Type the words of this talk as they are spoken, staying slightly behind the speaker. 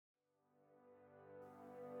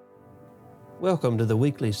Welcome to the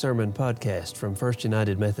weekly sermon podcast from First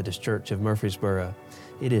United Methodist Church of Murfreesboro.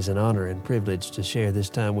 It is an honor and privilege to share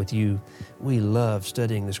this time with you. We love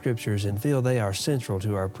studying the Scriptures and feel they are central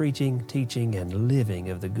to our preaching, teaching, and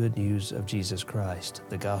living of the good news of Jesus Christ,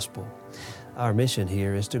 the gospel. Our mission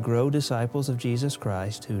here is to grow disciples of Jesus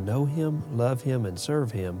Christ who know Him, love Him, and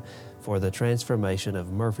serve Him for the transformation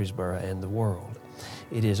of Murfreesboro and the world.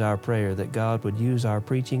 It is our prayer that God would use our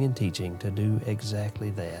preaching and teaching to do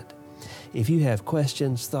exactly that. If you have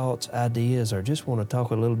questions, thoughts, ideas, or just want to talk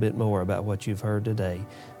a little bit more about what you've heard today,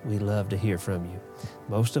 we love to hear from you.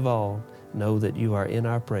 Most of all, know that you are in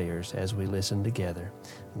our prayers as we listen together.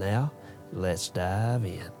 Now, let's dive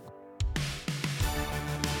in.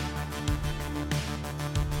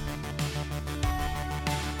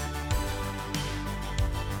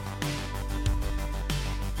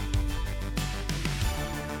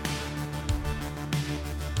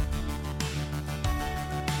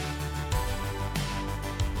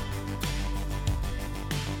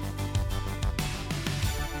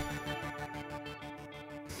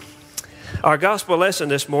 Our gospel lesson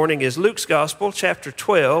this morning is Luke's Gospel, chapter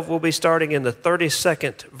 12. We'll be starting in the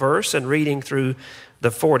 32nd verse and reading through the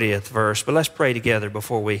 40th verse. But let's pray together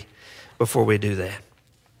before we do that.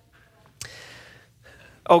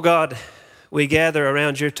 Oh God, we gather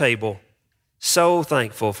around your table, so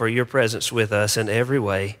thankful for your presence with us in every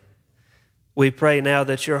way. We pray now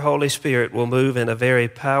that your Holy Spirit will move in a very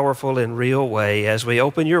powerful and real way as we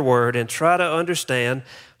open your word and try to understand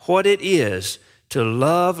what it is to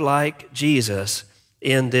love like Jesus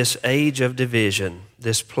in this age of division,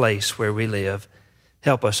 this place where we live.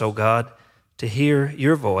 Help us, O God, to hear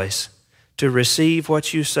your voice, to receive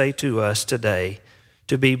what you say to us today,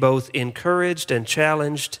 to be both encouraged and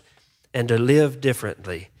challenged, and to live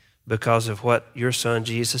differently because of what your Son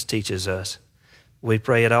Jesus teaches us. We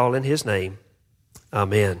pray it all in his name.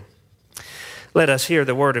 Amen. Let us hear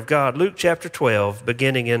the word of God. Luke chapter 12,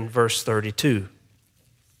 beginning in verse 32.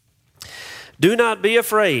 Do not be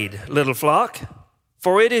afraid, little flock,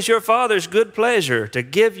 for it is your Father's good pleasure to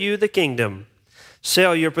give you the kingdom.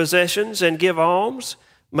 Sell your possessions and give alms.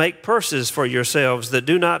 Make purses for yourselves that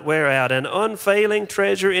do not wear out, an unfailing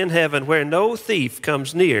treasure in heaven where no thief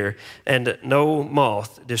comes near and no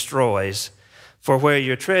moth destroys. For where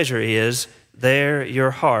your treasure is, there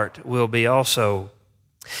your heart will be also.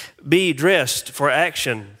 Be dressed for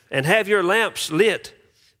action and have your lamps lit.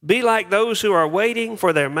 Be like those who are waiting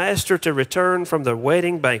for their master to return from the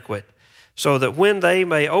wedding banquet, so that they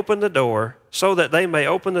may open the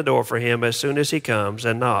door for him as soon as he comes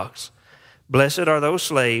and knocks. Blessed are those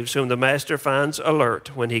slaves whom the master finds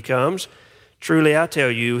alert when he comes. Truly I tell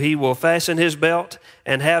you, he will fasten his belt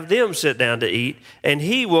and have them sit down to eat, and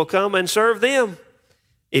he will come and serve them.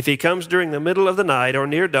 If he comes during the middle of the night or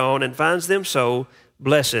near dawn and finds them so,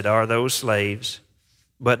 blessed are those slaves.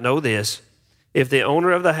 But know this, if the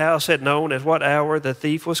owner of the house had known at what hour the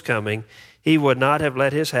thief was coming, he would not have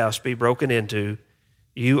let his house be broken into.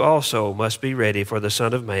 You also must be ready for the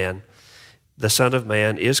Son of Man. The Son of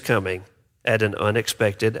Man is coming at an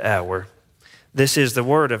unexpected hour. This is the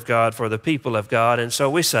word of God for the people of God, and so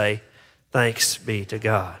we say, thanks be to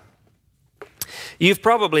God. You've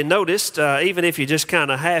probably noticed, even if you're just kind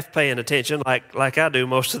of half paying attention like I do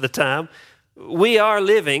most of the time, we are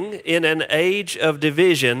living in an age of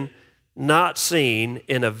division not seen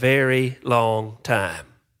in a very long time.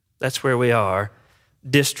 That's where we are.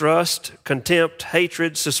 Distrust, contempt,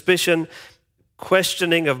 hatred, suspicion,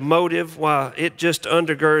 questioning of motive, it just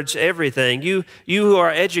undergirds everything. You who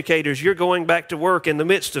are educators, you're going back to work in the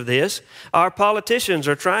midst of this. Our politicians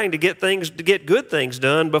are trying to get good things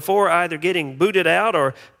done before either getting booted out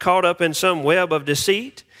or caught up in some web of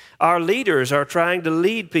deceit. Our leaders are trying to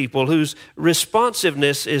lead people whose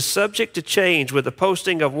responsiveness is subject to change with the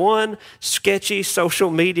posting of one sketchy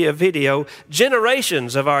social media video.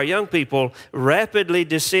 Generations of our young people rapidly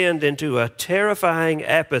descend into a terrifying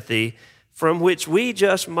apathy from which we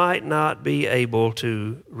just might not be able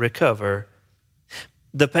to recover.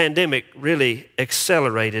 The pandemic really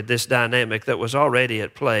accelerated this dynamic that was already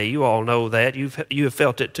at play. You all know that. You have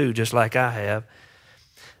felt it too, just like I have.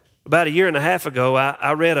 About a year and a half ago,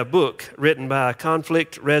 I read a book written by a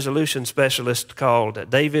conflict resolution specialist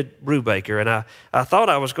called David Brubaker, and I thought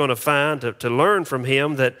I was going to find, to learn from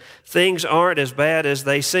him, that things aren't as bad as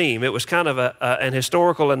they seem. It was kind of an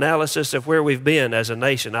historical analysis of where we've been as a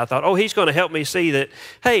nation. I thought, he's going to help me see that,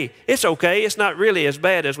 hey, it's okay, it's not really as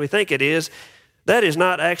bad as we think it is. That is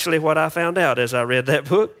not actually what I found out as I read that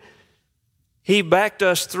book. He backed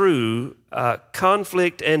us through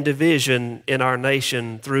conflict and division in our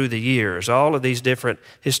nation through the years, all of these different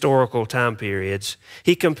historical time periods.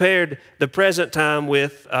 He compared the present time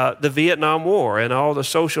with the Vietnam War and all the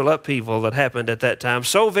social upheaval that happened at that time.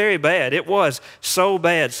 So very bad. It was so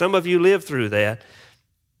bad. Some of you lived through that.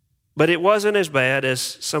 But it wasn't as bad as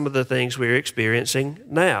some of the things we're experiencing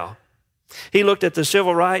now. He looked at the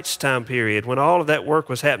civil rights time period when all of that work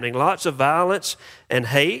was happening. Lots of violence and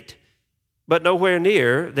hate, but nowhere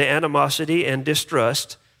near the animosity and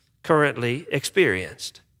distrust currently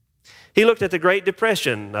experienced. He looked at the Great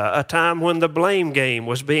Depression, a time when the blame game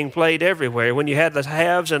was being played everywhere, when you had the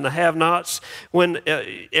haves and the have-nots, when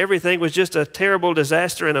everything was just a terrible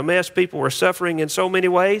disaster and a mess. People were suffering in so many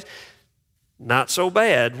ways. Not so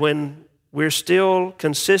bad when we're still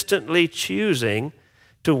consistently choosing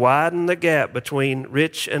to widen the gap between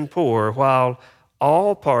rich and poor while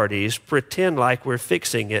all parties pretend like we're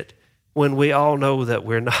fixing it when we all know that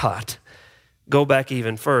we're not. Go back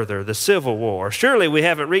even further, the Civil War. Surely we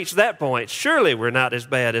haven't reached that point. Surely we're not as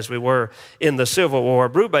bad as we were in the Civil War.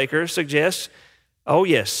 Brubaker suggests, oh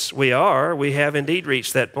yes, we are. We have indeed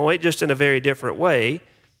reached that point, just in a very different way.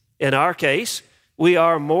 In our case, we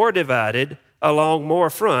are more divided along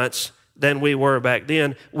more fronts than we were back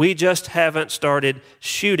then. We just haven't started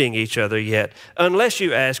shooting each other yet. Unless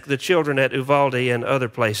you ask the children at Uvalde and other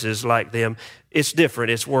places like them, it's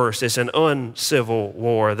different, it's worse. It's an uncivil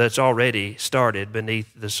war that's already started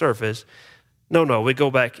beneath the surface. No, we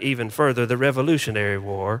go back even further, the Revolutionary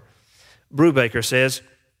War. Brubaker says,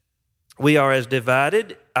 we are as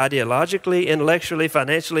divided ideologically, intellectually,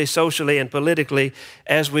 financially, socially, and politically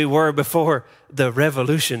as we were before the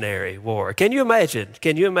Revolutionary War. Can you imagine?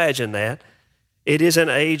 Can you imagine that? It is an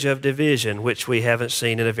age of division, which we haven't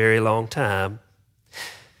seen in a very long time.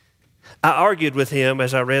 I argued with him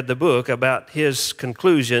as I read the book about his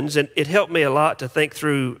conclusions, and it helped me a lot to think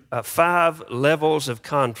through 5 levels of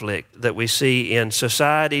conflict that we see in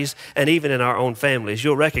societies and even in our own families.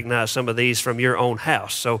 You'll recognize some of these from your own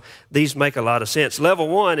house, so these make a lot of sense. Level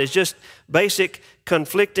 1 is just basic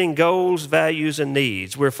conflicting goals, values, and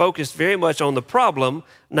needs. We're focused very much on the problem,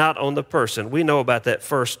 not on the person. We know about that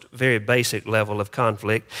first very basic level of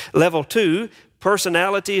conflict. Level 2,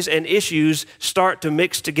 personalities and issues start to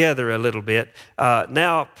mix together a little bit.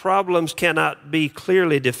 Now, problems cannot be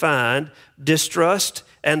clearly defined. Distrust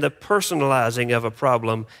and the personalizing of a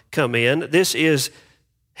problem come in. This is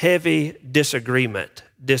heavy disagreement.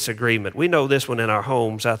 We know this one in our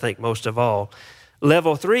homes, I think, most of all.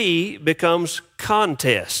 Level 3 becomes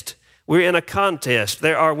contest. We're in a contest.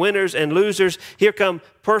 There are winners and losers. Here come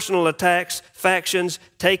personal attacks, factions,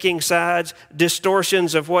 taking sides,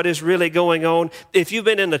 distortions of what is really going on. If you've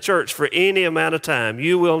been in the church for any amount of time,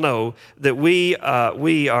 you will know that we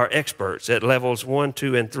are experts at levels 1,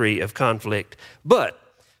 2, and 3 of conflict. But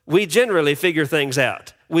we generally figure things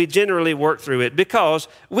out. We generally work through it because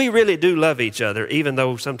we really do love each other, even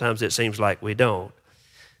though sometimes it seems like we don't.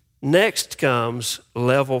 Next comes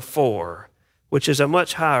level 4. Which is a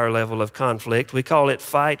much higher level of conflict. We call it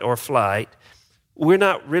fight or flight. We're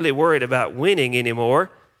not really worried about winning anymore.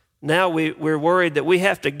 Now we're worried that we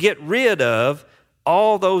have to get rid of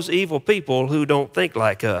all those evil people who don't think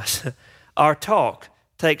like us. Our talk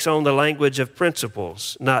takes on the language of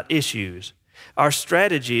principles, not issues. Our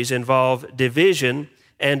strategies involve division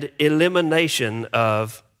and elimination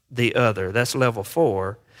of the other. That's level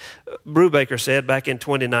 4. Brubaker said back in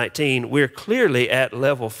 2019, we're clearly at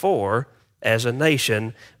level 4 as a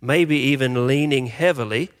nation, maybe even leaning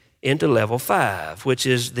heavily into level 5, which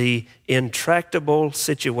is the intractable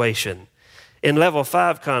situation. In level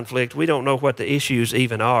 5 conflict, we don't know what the issues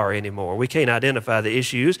even are anymore. We can't identify the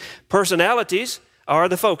issues. Personalities are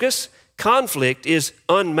the focus. Conflict is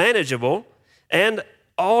unmanageable, and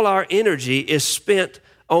all our energy is spent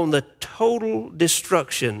on the total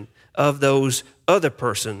destruction of those other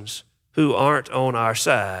persons who aren't on our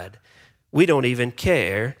side. We don't even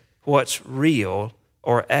care what's real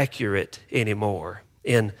or accurate anymore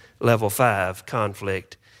in level 5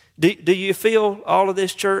 conflict. Do you feel all of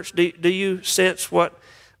this, church? Do you sense what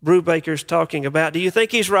Brubaker's talking about? Do you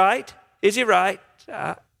think he's right? Is he right?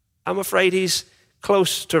 I'm afraid he's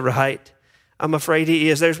close to right. I'm afraid he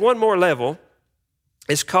is. There's one more level.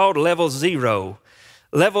 It's called level 0.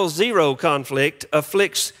 Level 0 conflict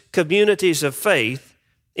afflicts communities of faith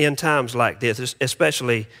in times like this,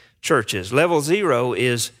 especially churches. Level 0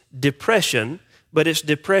 is depression, but it's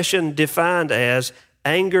depression defined as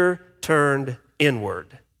anger turned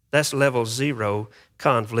inward. That's level 0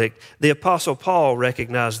 conflict. The Apostle Paul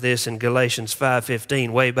recognized this in Galatians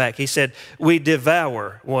 5:15 way back. He said, we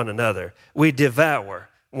devour one another. We devour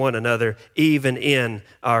one another, even in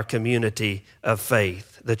our community of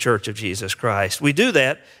faith, the Church of Jesus Christ. We do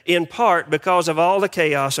that in part because of all the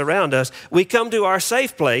chaos around us. We come to our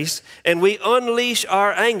safe place and we unleash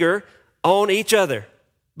our anger on each other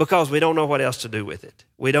because we don't know what else to do with it.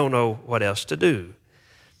 We don't know what else to do.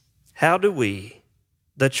 How do we,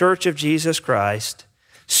 the Church of Jesus Christ,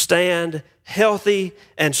 stand healthy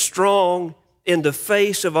and strong in the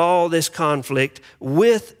face of all this conflict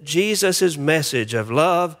with Jesus' message of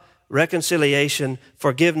love, reconciliation,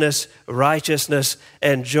 forgiveness, righteousness,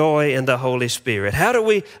 and joy in the Holy Spirit? How do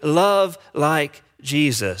we love like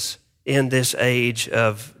Jesus in this age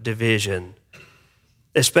of division?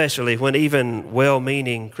 Especially when even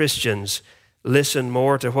well-meaning Christians listen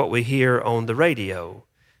more to what we hear on the radio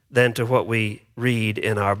than to what we read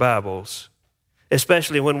in our Bibles.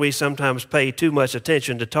 Especially when we sometimes pay too much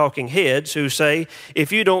attention to talking heads who say,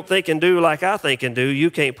 if you don't think and do like I think and do,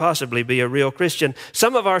 you can't possibly be a real Christian.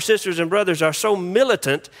 Some of our sisters and brothers are so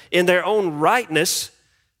militant in their own rightness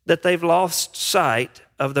that they've lost sight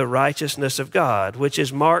of the righteousness of God, which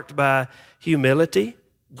is marked by humility,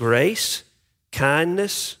 grace,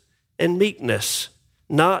 kindness, and meekness,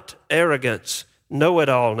 not arrogance,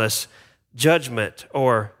 know-it-allness, judgment,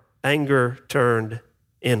 or anger turned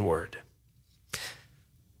inward.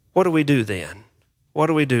 What do we do then? What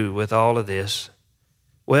do we do with all of this?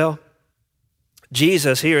 Well,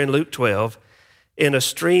 Jesus here in Luke 12, in a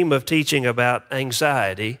stream of teaching about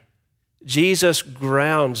anxiety, Jesus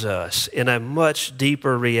grounds us in a much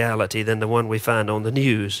deeper reality than the one we find on the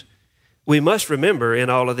news. We must remember in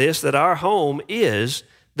all of this that our home is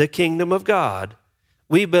the kingdom of God.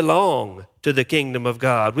 We belong to the kingdom of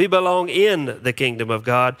God. We belong in the kingdom of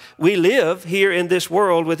God. We live here in this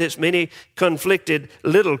world with its many conflicted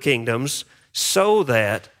little kingdoms so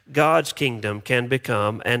that God's kingdom can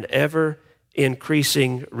become an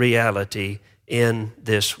ever-increasing reality in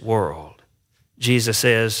this world. Jesus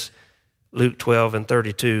says, Luke 12 and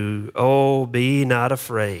 32, "Oh, be not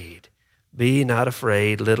afraid,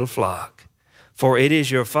 little flock, for it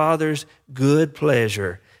is your Father's good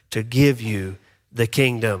pleasure to give you the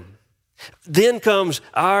kingdom." Then comes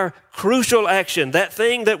our crucial action, that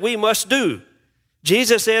thing that we must do.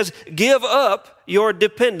 Jesus says, give up your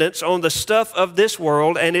dependence on the stuff of this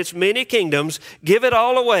world and its many kingdoms. Give it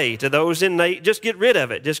all away to those in need. Just get rid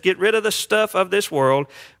of it. Just get rid of the stuff of this world.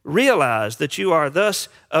 Realize that you are thus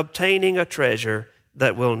obtaining a treasure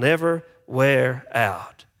that will never wear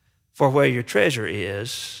out. For where your treasure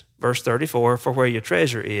is, verse 34, for where your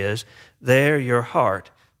treasure is, there your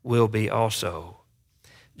heart will be also.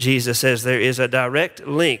 Jesus says there is a direct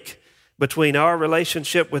link between our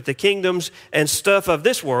relationship with the kingdoms and stuff of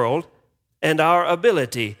this world and our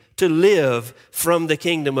ability to live from the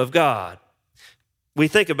kingdom of God. We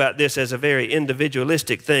think about this as a very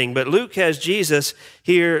individualistic thing, but Luke has Jesus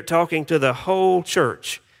here talking to the whole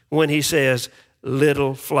church when he says,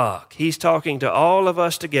 little flock. He's talking to all of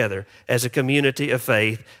us together as a community of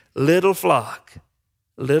faith. Little flock,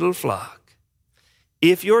 little flock.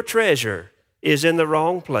 If your treasure is in the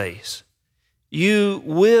wrong place, you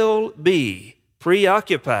will be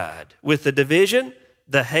preoccupied with the division,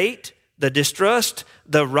 the hate, the distrust,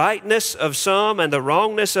 the rightness of some and the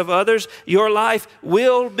wrongness of others. Your life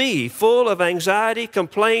will be full of anxiety,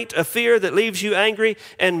 complaint, a fear that leaves you angry,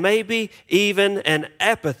 and maybe even an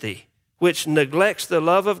apathy which neglects the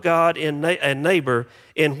love of God and neighbor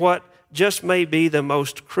in what just may be the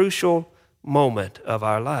most crucial moment of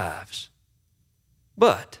our lives.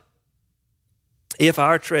 But if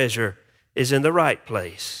our treasure is in the right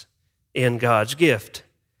place, in God's gift,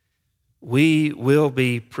 we will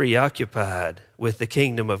be preoccupied with the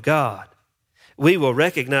kingdom of God. We will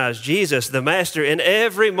recognize Jesus, the Master, in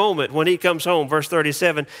every moment when he comes home. Verse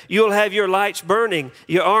 37, you'll have your lights burning,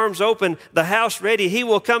 your arms open, the house ready. He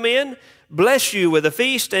will come in, bless you with a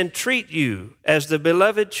feast, and treat you as the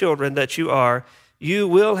beloved children that you are. You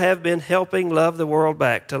will have been helping love the world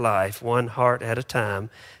back to life, one heart at a time,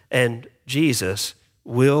 and Jesus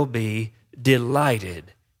will be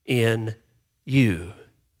delighted in you.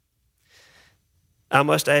 I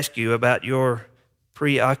must ask you about your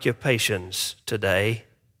preoccupations today.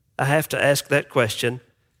 I have to ask that question.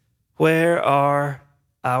 Where are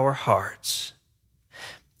our hearts?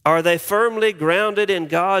 Are they firmly grounded in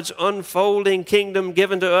God's unfolding kingdom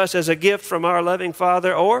given to us as a gift from our loving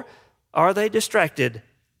Father, or are they distracted,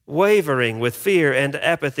 wavering with fear and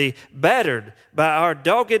apathy, battered by our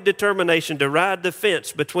dogged determination to ride the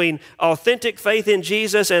fence between authentic faith in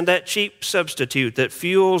Jesus and that cheap substitute that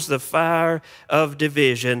fuels the fire of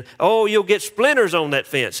division? Oh, you'll get splinters on that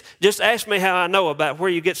fence. Just ask me how I know about where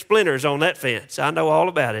you get splinters on that fence. I know all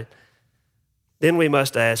about it. then we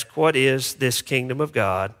must ask, what is this kingdom of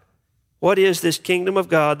God? What is this kingdom of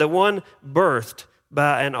God, the one birthed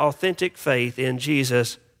by an authentic faith in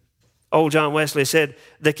Jesus? Old John Wesley said,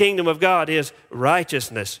 the kingdom of God is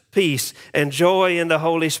righteousness, peace, and joy in the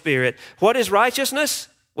Holy Spirit. What is righteousness?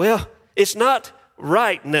 Well, it's not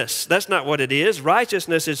rightness. That's not what it is.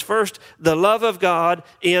 Righteousness is first the love of God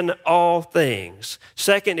in all things.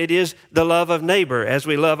 Second, it is the love of neighbor as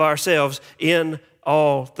we love ourselves in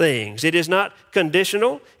all things. It is not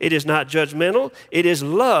conditional. It is not judgmental. It is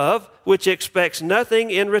love which expects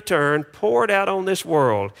nothing in return, poured out on this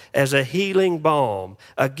world as a healing balm,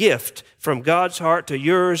 a gift from God's heart to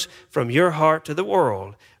yours, from your heart to the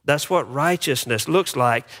world. That's what righteousness looks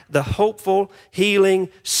like, the hopeful, healing,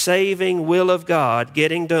 saving will of God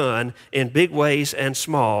getting done in big ways and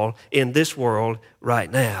small in this world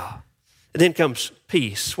right now. And then comes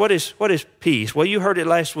peace. What is peace? Well, you heard it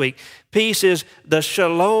last week. Peace is the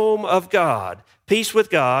shalom of God. Peace with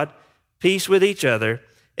God, peace with each other,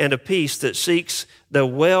 and a peace that seeks the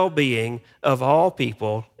well-being of all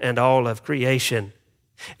people and all of creation.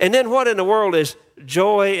 And then what in the world is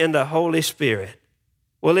joy in the Holy Spirit?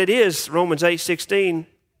 Well, it is, Romans 8:16,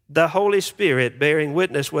 the Holy Spirit bearing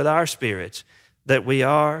witness with our spirits that we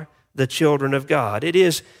are the children of God. It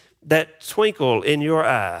is that twinkle in your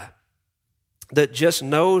eye that just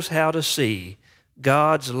knows how to see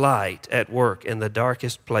God's light at work in the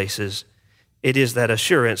darkest places. It is that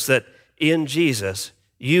assurance that in Jesus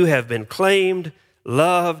you have been claimed,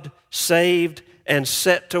 loved, saved, and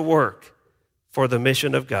set to work for the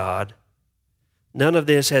mission of God. None of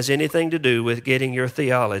this has anything to do with getting your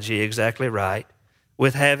theology exactly right,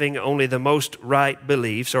 with having only the most right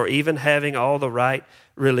beliefs, or even having all the right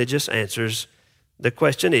religious answers. The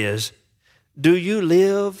question is, do you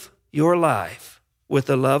live your life with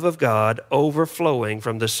the love of God overflowing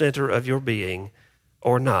from the center of your being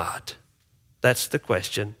or not? That's the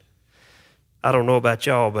question. I don't know about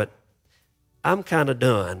y'all, but I'm kind of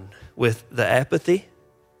done with the apathy.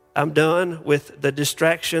 I'm done with the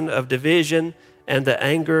distraction of division and the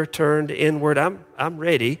anger turned inward. I'm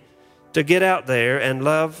ready to get out there and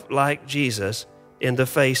love like Jesus in the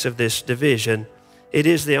face of this division. It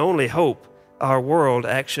is the only hope our world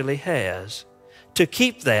actually has. To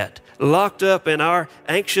keep that locked up in our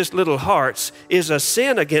anxious little hearts is a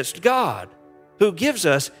sin against God, who gives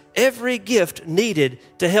us every gift needed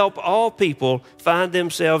to help all people find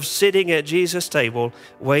themselves sitting at Jesus' table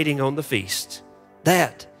waiting on the feast.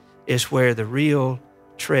 That is where the real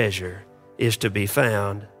treasure is to be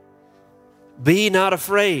found. Be not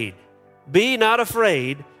afraid. Be not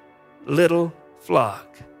afraid, little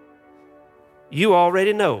flock. You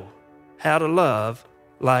already know how to love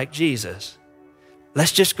like Jesus.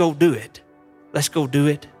 Let's just go do it. Let's go do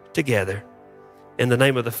it together. In the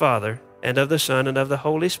name of the Father, and of the Son, and of the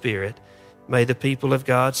Holy Spirit, may the people of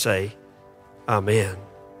God say, Amen.